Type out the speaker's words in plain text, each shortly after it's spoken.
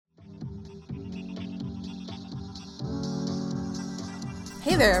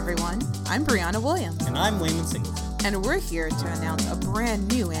Hey there, everyone. I'm Brianna Williams. And I'm Wayman Singleton. And we're here to announce a brand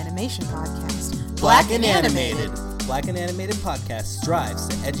new animation podcast, Black and Animated. Black and Animated podcast strives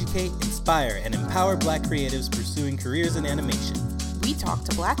to educate, inspire, and empower Black creatives pursuing careers in animation. We talk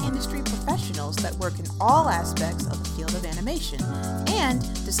to Black industry professionals that work in all aspects of the field of animation and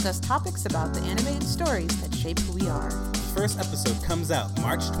discuss topics about the animated stories that shape who we are. The first episode comes out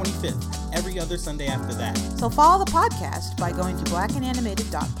March 25th, every other Sunday after that. So follow the podcast by going to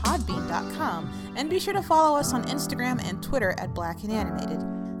blackandanimated.podbean.com and be sure to follow us on Instagram and Twitter at Black and Animated.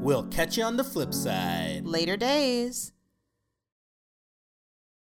 We'll catch you on the flip side. Later days.